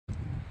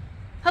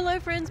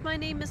Hello friends, my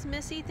name is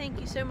Missy. Thank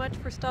you so much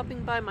for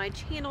stopping by my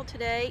channel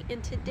today.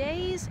 In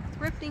today's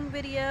thrifting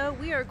video,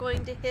 we are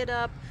going to hit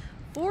up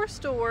 4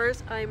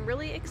 stores. I'm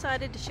really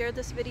excited to share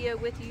this video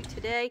with you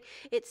today.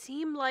 It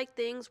seemed like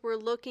things were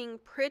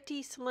looking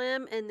pretty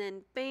slim and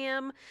then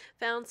bam,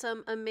 found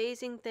some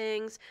amazing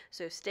things.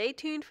 So stay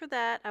tuned for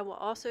that. I will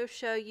also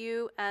show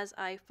you as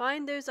I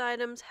find those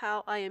items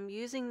how I am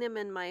using them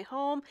in my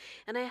home,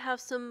 and I have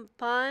some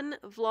fun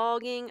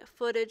vlogging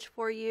footage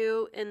for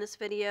you in this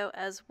video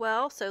as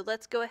well. So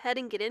let's go ahead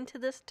and get into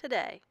this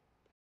today.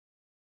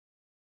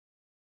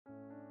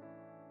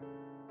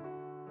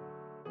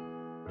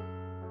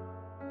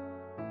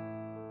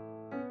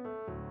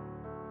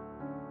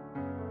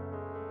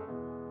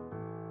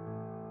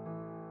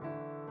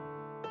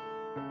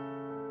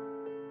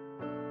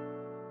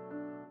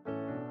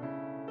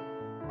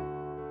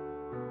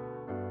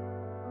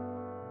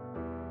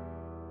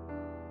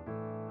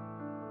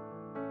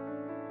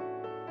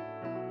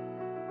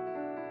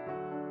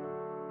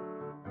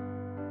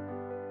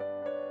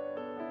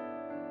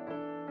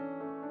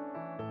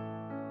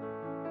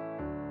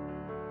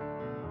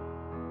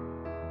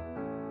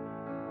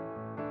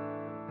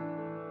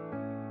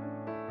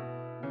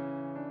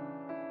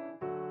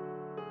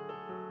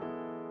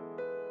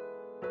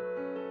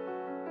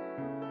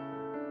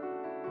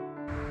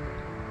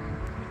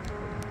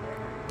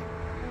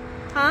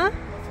 Huh?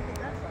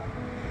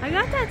 I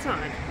got that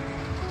sign.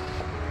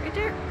 Right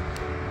there.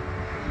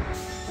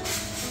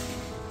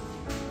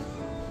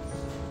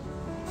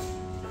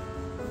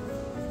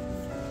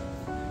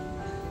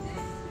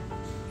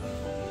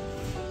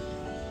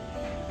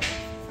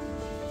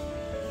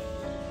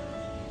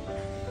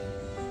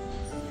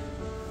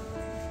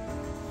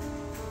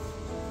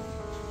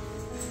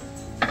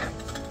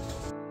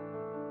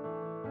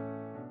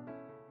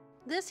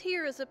 This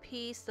here is a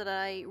piece that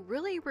I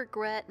really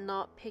regret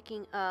not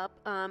picking up.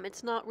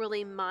 It's not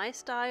really my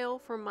style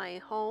for my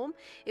home.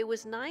 It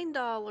was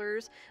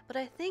 $9, but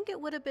I think it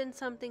would have been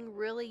something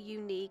really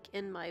unique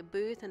in my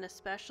booth, and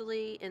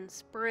especially in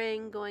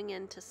spring going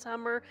into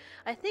summer.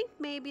 I think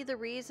maybe the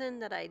reason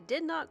that I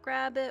did not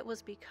grab it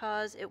was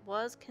because it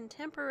was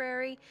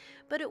contemporary,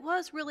 but it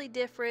was really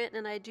different,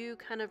 and I do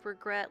kind of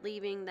regret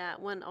leaving that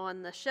one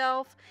on the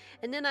shelf.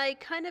 And then I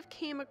kind of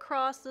came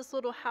across this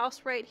little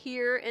house right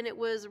here, and it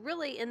was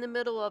really in the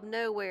middle of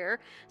nowhere.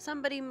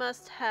 Somebody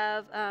must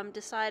have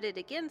decided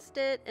against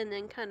it and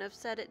then kind of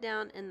set it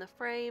down in the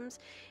frames,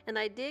 and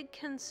I did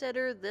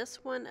consider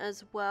this one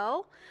as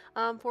well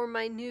for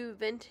my new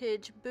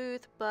vintage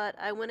booth, but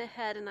I went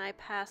ahead and I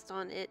passed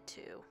on it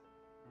too.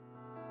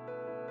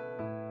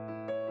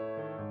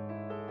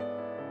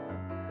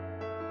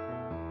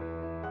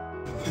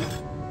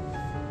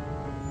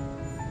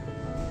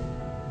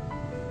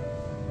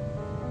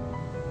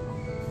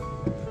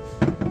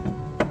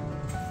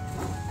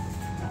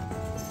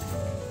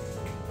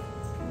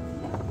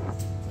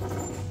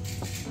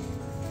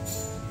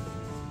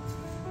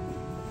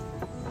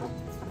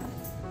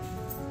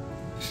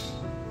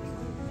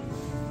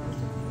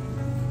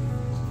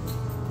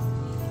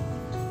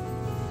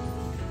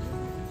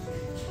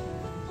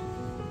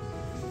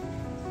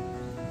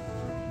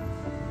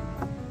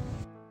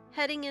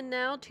 Heading in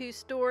now to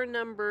store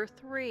number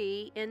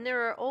 3, and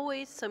there are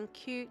always some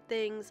cute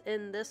things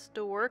in this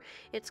store.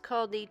 It's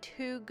called the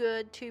Too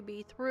Good to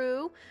Be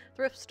Through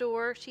thrift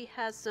store. She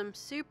has some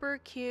super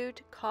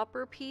cute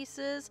copper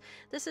pieces.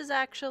 This is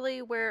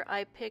actually where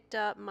I picked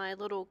up my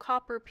little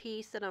copper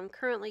piece that I'm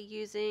currently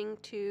using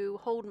to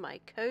hold my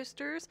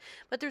coasters,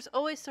 but there's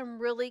always some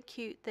really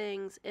cute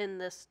things in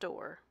this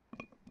store.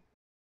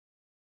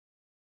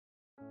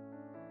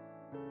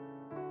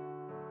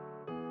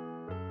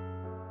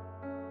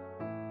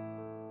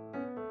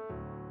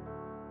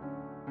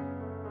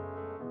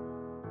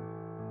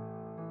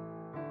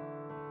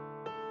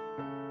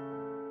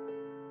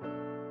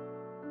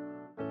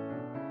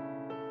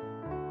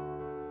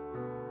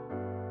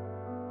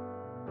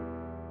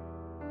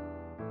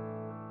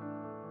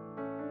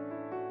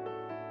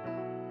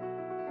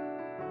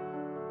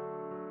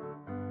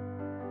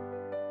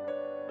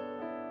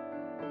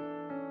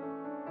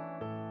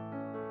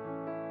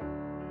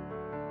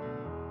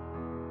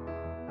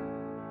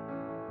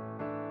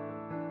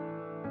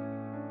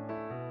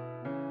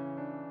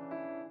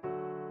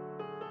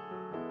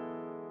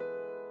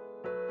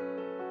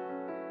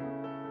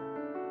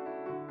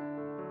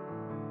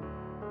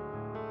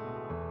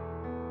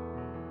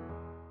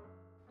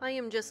 I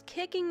am just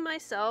kicking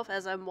myself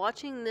as I'm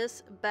watching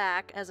this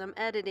back as I'm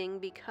editing,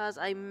 because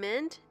I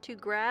meant to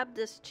grab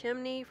this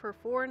chimney for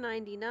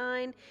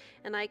 $4.99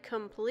 and I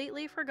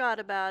completely forgot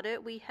about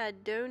it. We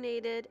had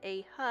donated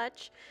a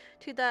hutch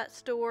to that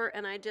store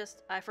and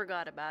I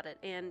forgot about it,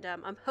 and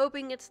I'm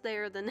hoping it's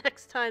there the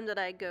next time that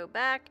I go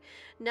back.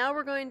 Now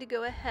we're going to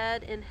go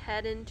ahead and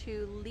head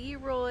into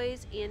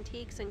Leroy's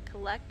Antiques and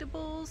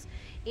Collectibles,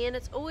 and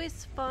it's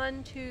always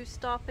fun to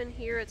stop in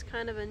here. It's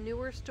kind of a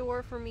newer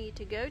store for me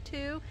to go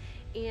to,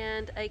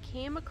 and I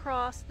came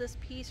across this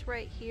piece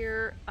right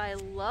here. I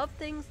love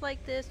things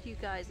like this, you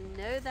guys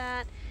know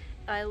that,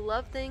 I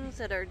love things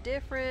that are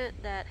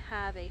different, that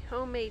have a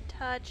homemade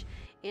touch,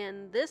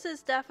 and this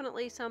is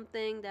definitely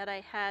something that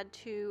I had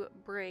to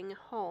bring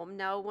home.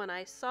 Now, when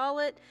I saw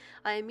it,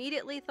 I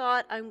immediately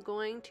thought I'm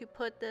going to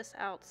put this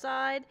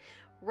outside.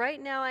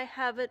 Right now I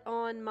have it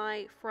on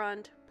my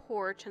front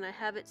porch and I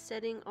have it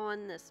sitting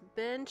on this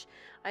bench.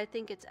 I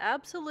think it's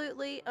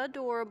absolutely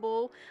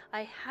adorable.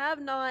 I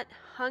have not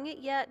hung it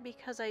yet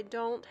because I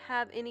don't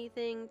have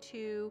anything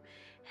to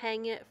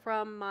hang it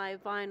from my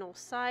vinyl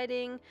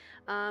siding.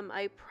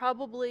 I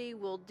probably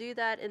will do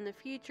that in the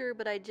future,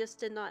 but I just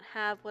did not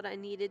have what I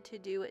needed to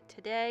do it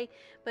today.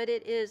 But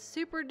it is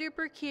super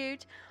duper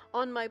cute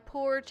on my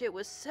porch. It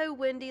was so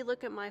windy.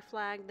 Look at my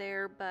flag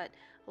there, but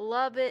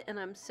love it, and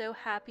I'm so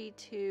happy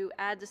to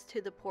add this to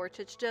the porch.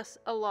 It's just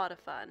a lot of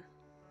fun.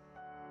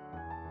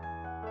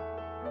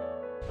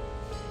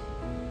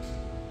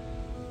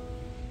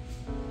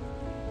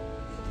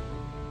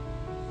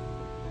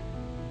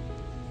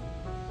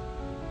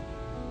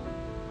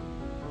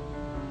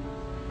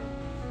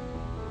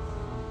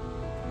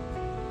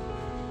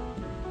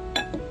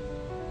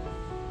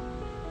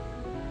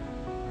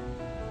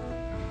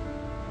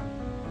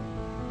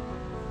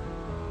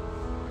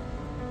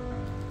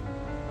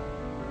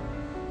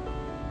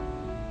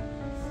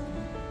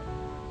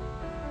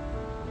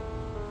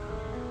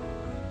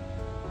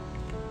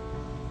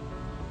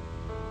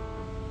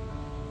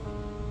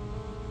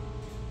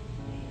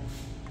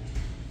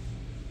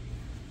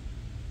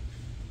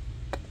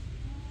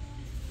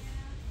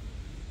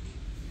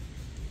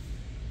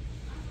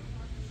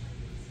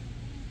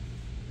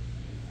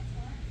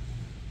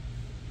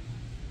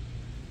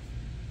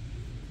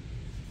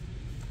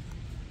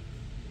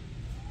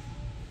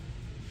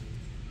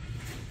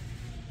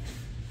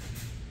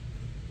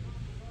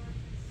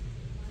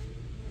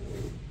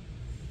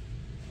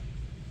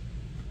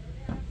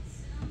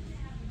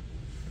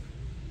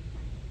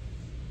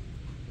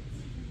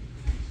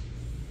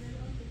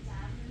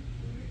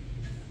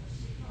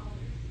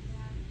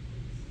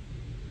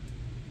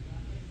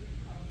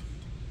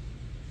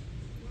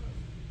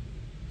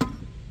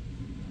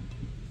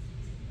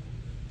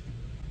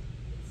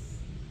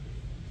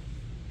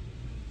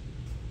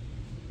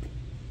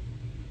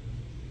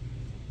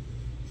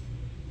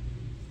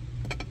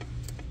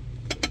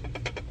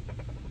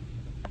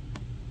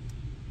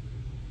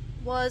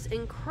 Was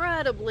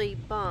incredibly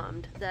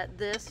bummed that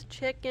this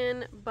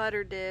chicken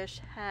butter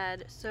dish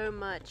had so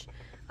much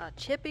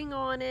chipping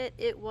on it.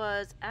 It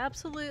was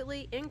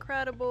absolutely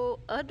incredible,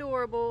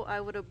 adorable. I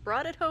would have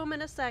brought it home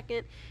in a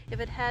second if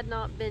it had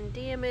not been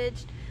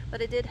damaged,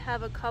 but it did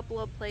have a couple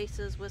of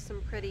places with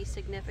some pretty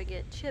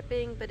significant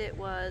chipping, but it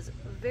was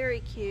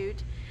very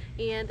cute.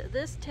 And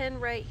this tin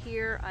right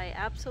here I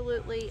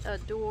absolutely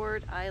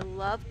adored. I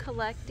love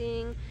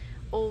collecting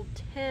old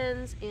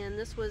tins, and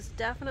this was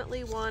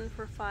definitely one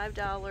for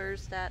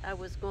 $5 that I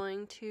was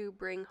going to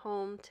bring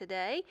home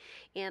today,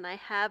 and I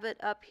have it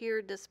up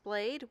here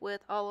displayed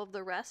with all of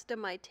the rest of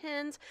my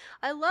tins.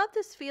 I love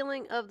this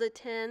feeling of the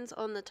tins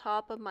on the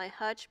top of my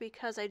hutch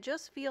because I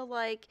just feel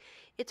like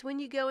it's when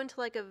you go into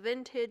like a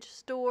vintage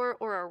store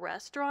or a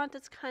restaurant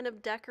that's kind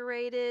of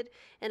decorated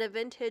in a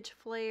vintage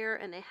flair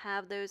and they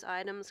have those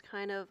items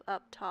kind of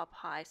up top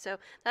high. So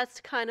that's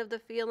kind of the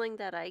feeling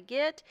that I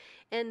get.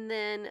 And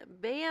then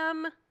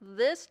bam,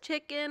 this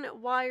chicken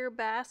wire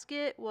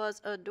basket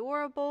was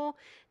adorable.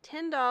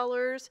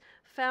 $10.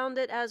 Found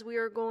it as we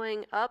were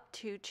going up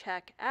to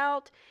check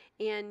out.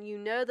 And you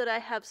know that I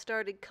have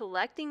started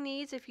collecting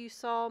these if you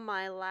saw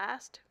my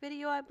last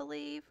video, I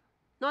believe.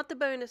 Not the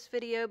bonus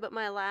video, but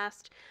my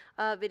last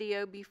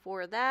video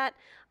before that.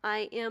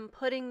 I am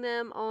putting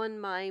them on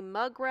my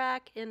mug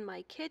rack in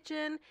my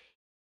kitchen.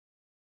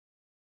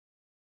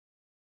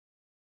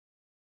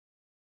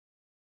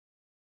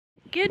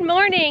 Good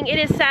morning. It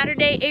is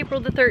Saturday,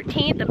 April the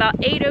 13th, about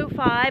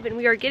 8:05, and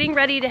we are getting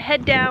ready to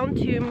head down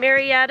to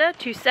Marietta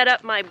to set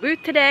up my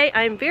booth today.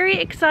 I'm very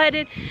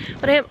excited,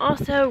 but I am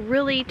also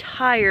really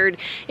tired.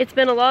 It's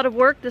been a lot of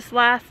work this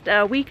last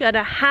week and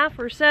a half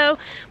or so,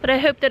 but I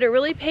hope that it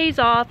really pays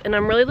off, and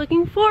I'm really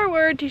looking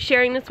forward to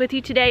sharing this with you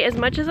today as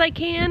much as I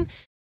can.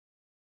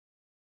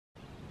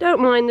 Don't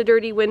mind the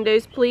dirty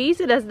windows, please.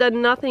 It has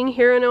done nothing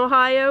here in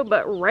Ohio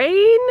but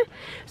rain,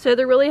 so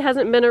there really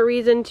hasn't been a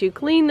reason to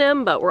clean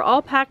them, but we're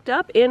all packed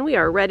up and we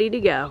are ready to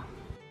go.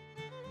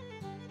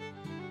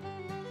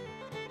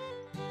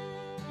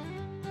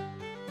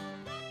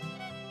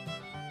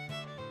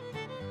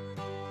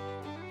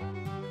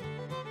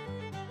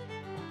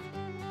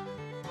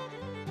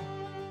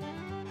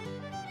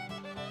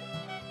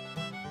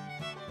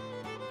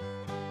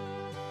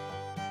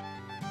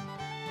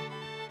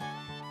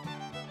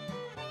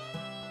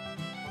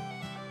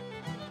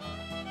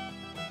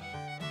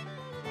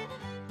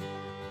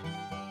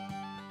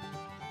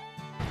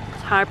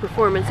 High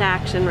performance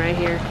action right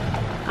here.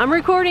 I'm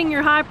recording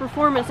your high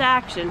performance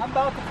action. I'm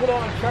about to put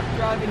on a truck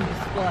driving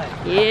display.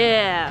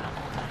 Yeah.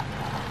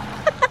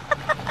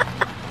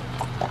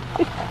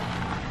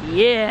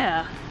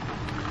 Yeah.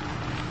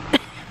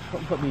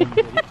 Don't put me in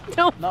the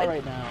Don't Not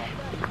right now.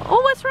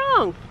 Oh, what's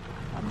wrong?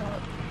 I'm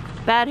not.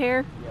 Bad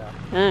hair? Yeah.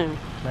 Oh.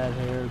 Bad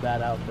hair,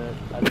 bad outfit.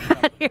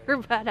 Bad hair,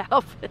 bad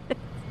outfit.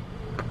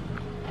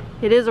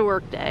 It is a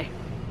work day.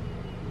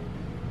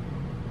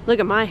 Look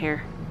at my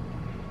hair.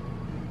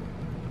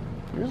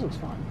 Yours looks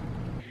fine.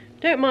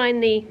 Don't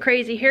mind the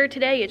crazy hair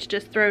today, it's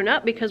just thrown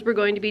up because we're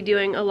going to be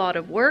doing a lot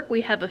of work. We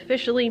have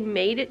officially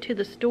made it to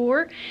the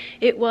store.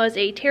 It was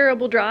a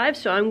terrible drive,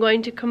 so I'm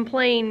going to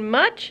complain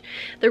much.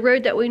 The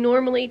road that we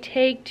normally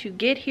take to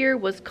get here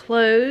was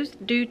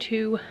closed due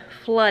to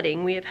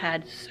flooding. We have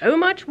had so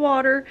much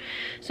water,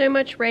 so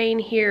much rain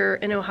here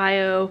in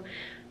Ohio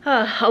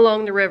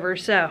along the river,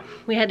 so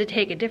we had to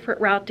take a different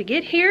route to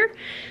get here.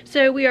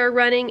 So we are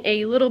running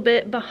a little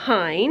bit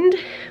behind,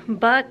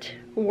 but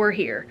we're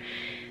here.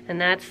 And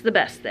that's the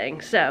best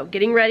thing. So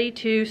getting ready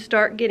to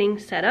start getting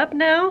set up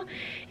now,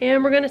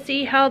 and we're gonna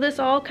see how this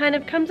all kind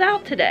of comes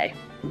out today.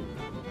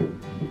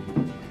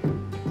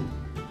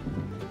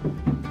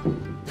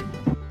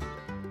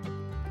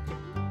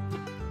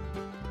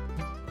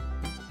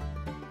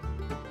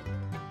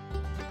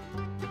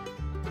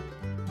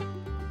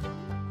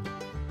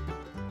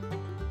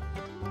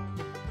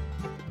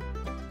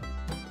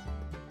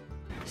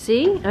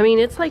 See, I mean,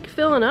 it's like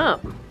filling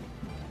up.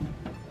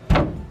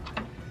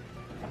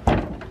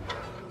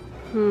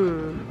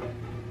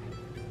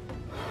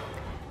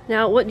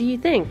 Now, what do you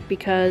think?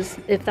 Because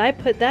if I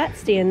put that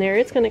stand there,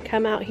 it's going to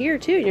come out here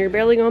too, and you're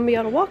barely going to be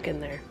able to walk in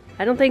there.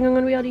 I don't think I'm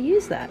going to be able to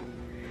use that.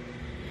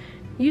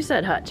 You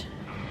said Hutch.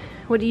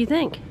 What do you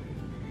think?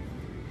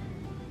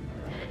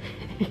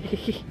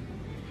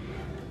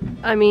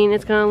 I mean,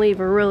 it's going to leave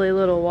a really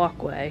little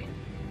walkway.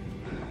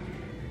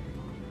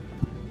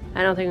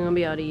 I don't think I'm going to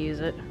be able to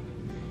use it.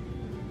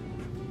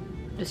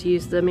 Just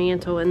use the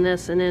mantle and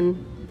this, and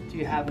then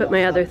put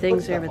my other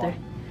things over there.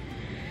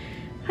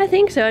 I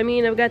think so. I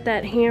mean, I've got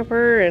that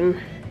hamper, and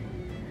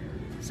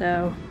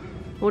so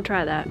we'll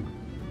try that.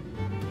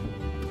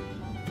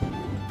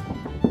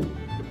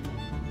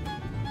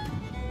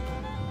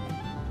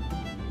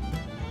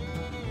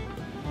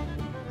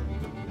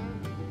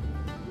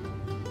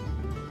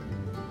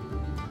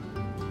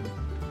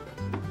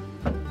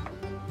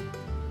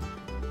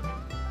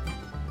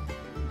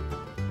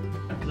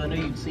 Because I know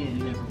you've seen it,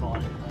 you never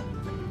bought it.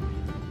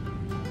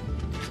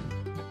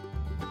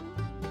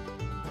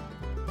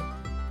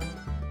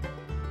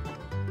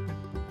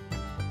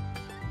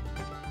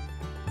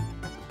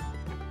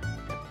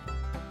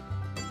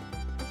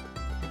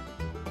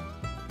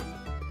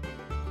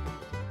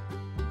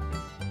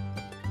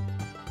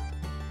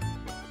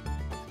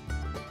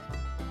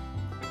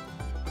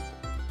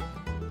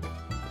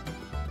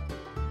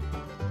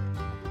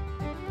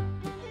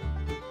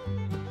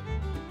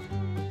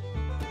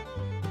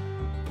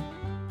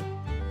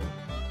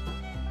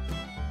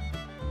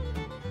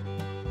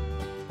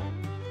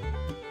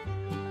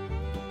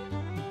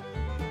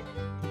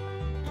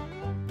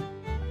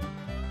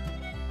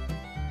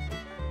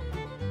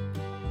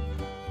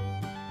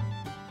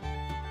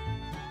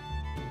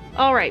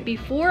 Alright,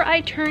 before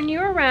I turn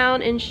you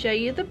around and show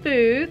you the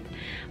booth,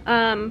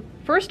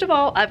 first of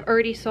all, I've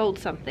already sold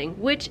something,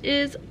 which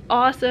is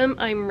awesome.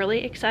 I'm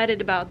really excited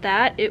about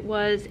that. It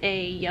was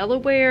a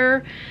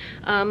yellowware,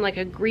 like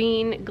a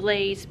green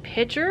glaze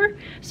pitcher,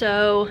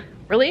 so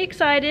really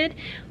excited.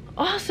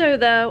 Also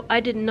though, I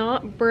did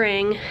not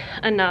bring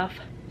enough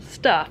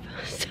stuff,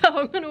 so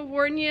I'm going to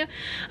warn you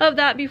of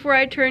that before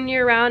I turn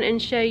you around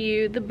and show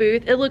you the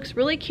booth. It looks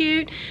really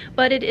cute,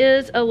 but it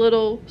is a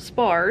little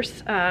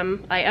sparse.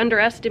 I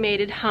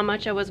underestimated how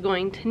much I was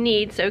going to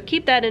need, so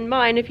keep that in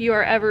mind if you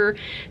are ever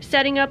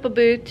setting up a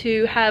booth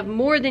to have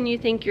more than you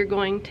think you're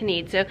going to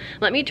need. So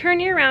let me turn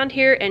you around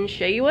here and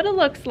show you what it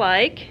looks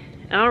like.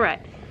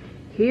 Alright,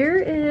 here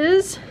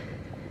is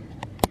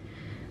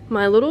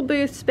my little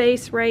booth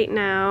space right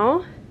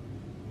now.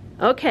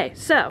 Okay,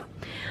 so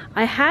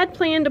I had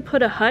planned to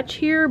put a hutch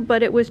here,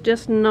 but it was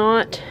just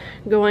not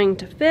going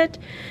to fit.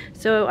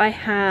 So I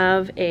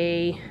have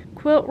a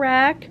quilt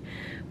rack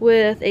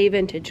with a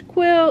vintage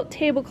quilt,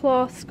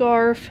 tablecloth,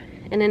 scarf,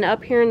 and then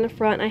up here in the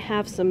front I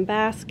have some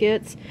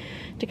baskets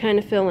to kind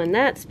of fill in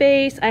that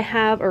space. I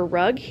have a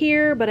rug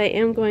here, but I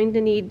am going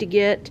to need to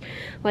get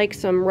like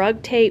some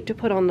rug tape to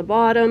put on the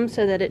bottom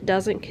so that it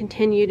doesn't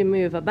continue to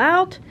move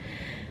about.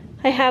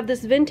 I have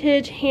this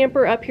vintage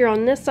hamper up here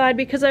on this side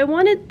because I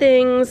wanted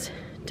things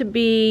to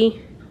be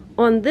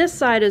on this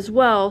side as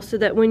well so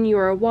that when you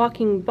are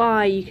walking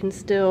by you can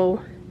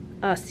still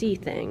see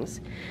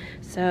things.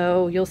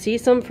 So you'll see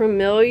some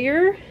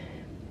familiar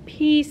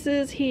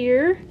pieces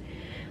here.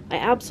 I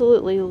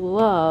absolutely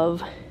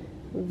love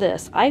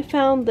this. I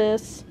found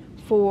this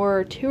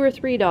for $2 or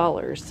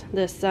 $3,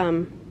 this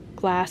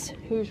glass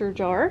Hoosier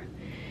jar.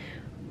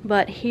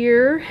 But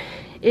here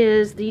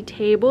is the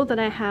table that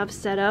I have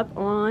set up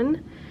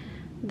on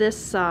this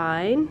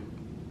side.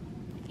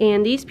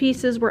 And these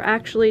pieces were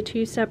actually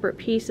two separate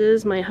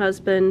pieces. My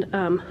husband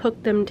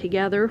hooked them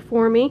together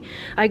for me.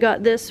 I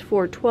got this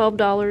for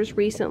 $12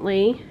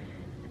 recently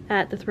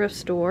at the thrift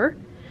store.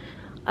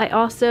 I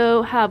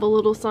also have a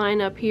little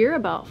sign up here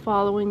about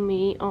following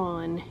me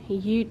on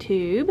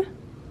YouTube.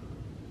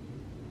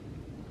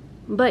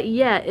 But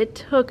yeah, it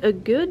took a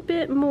good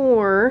bit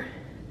more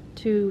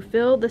to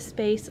fill the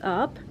space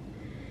up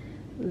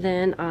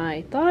than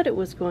I thought it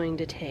was going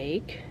to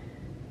take.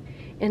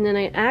 And then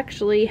I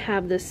actually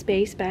have this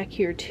space back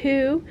here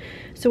too.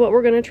 So what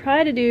we're going to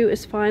try to do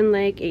is find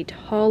like a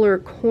taller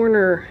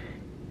corner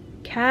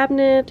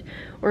cabinet,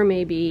 or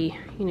maybe,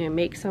 you know,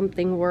 make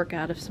something work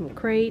out of some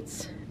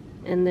crates.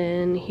 And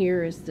then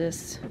here is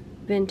this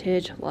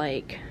vintage,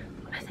 like,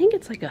 I think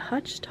it's like a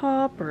hutch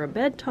top or a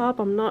bed top,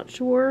 I'm not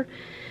sure.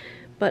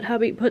 But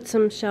hubby put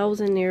some shelves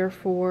in there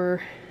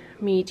for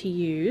me to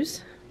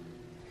use.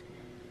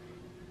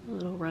 A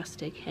little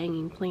rustic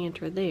hanging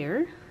planter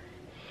there.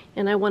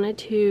 And I wanted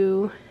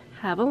to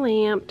have a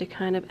lamp to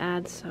kind of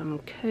add some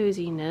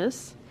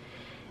coziness.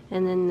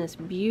 And then this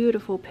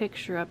beautiful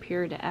picture up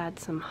here to add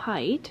some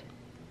height.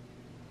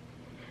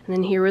 And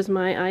then here was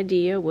my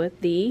idea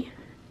with the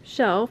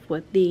shelf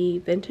with the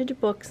vintage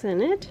books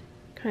in it,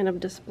 kind of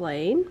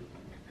displayed.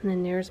 And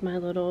then there's my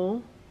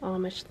little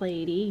Amish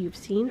lady. You've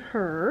seen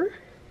her.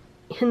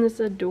 And this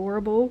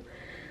adorable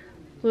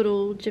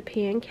little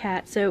Japan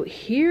cat. So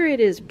here it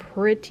is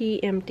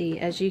pretty empty,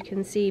 as you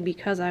can see,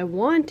 because I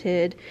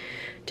wanted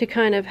to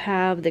kind of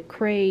have the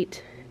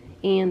crate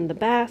and the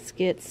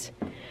baskets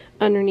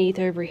underneath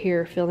over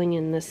here filling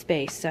in this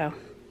space. So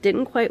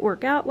didn't quite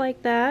work out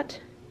like that.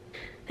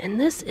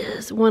 And this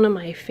is one of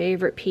my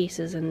favorite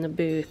pieces in the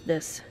booth,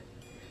 this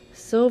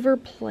silver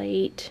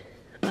plate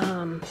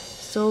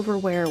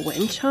silverware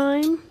wind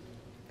chime.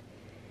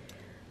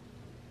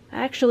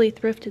 I actually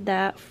thrifted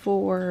that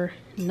for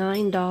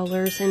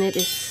 $9 and it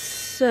is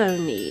so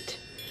neat.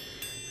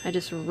 I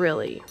just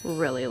really,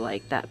 really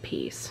like that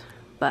piece.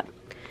 But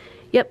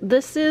yep,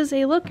 this is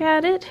a look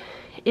at it.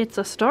 It's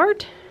a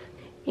start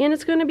and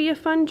it's going to be a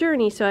fun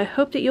journey. So I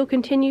hope that you'll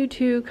continue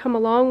to come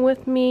along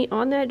with me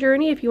on that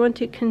journey. If you want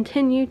to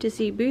continue to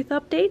see booth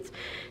updates,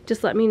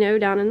 just let me know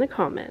down in the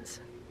comments.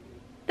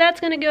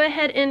 That's going to go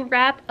ahead and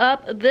wrap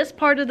up this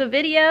part of the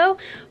video.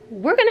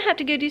 We're going to have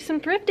to go do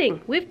some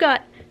thrifting. We've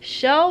got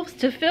shelves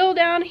to fill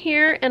down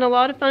here and a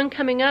lot of fun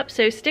coming up,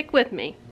 so stick with me.